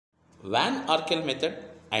Van arkel method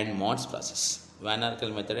and monds process. Van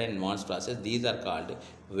arkel method and monds process, these are called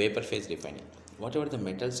vapor phase refining. Whatever the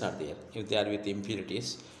metals are there, if they are with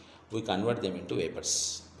impurities, we convert them into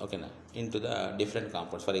vapors, okay now, into the different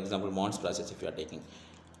compounds. For example, monds process, if you are taking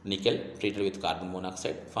nickel treated with carbon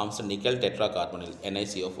monoxide, forms a nickel tetracarbonyl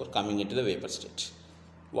NiCO4 coming into the vapor state.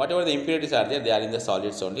 Whatever the impurities are there, they are in the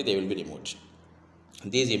solids only, they will be removed.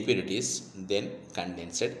 These impurities then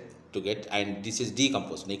condensed to get, and this is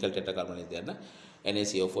decomposed. Nickel tetracarbon is there, na?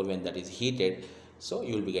 NaCO4, when that is heated, so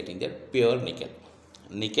you will be getting there pure nickel.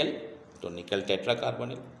 Nickel to nickel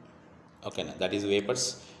tetracarbonyl, okay now, that is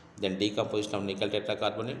vapors. Then decomposition of nickel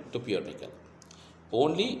tetracarbonyl to pure nickel.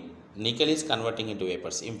 Only nickel is converting into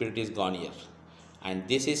vapors, impurity is gone here, and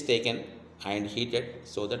this is taken and heated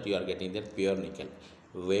so that you are getting the pure nickel.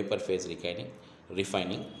 Vapor phase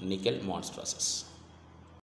refining nickel monds process.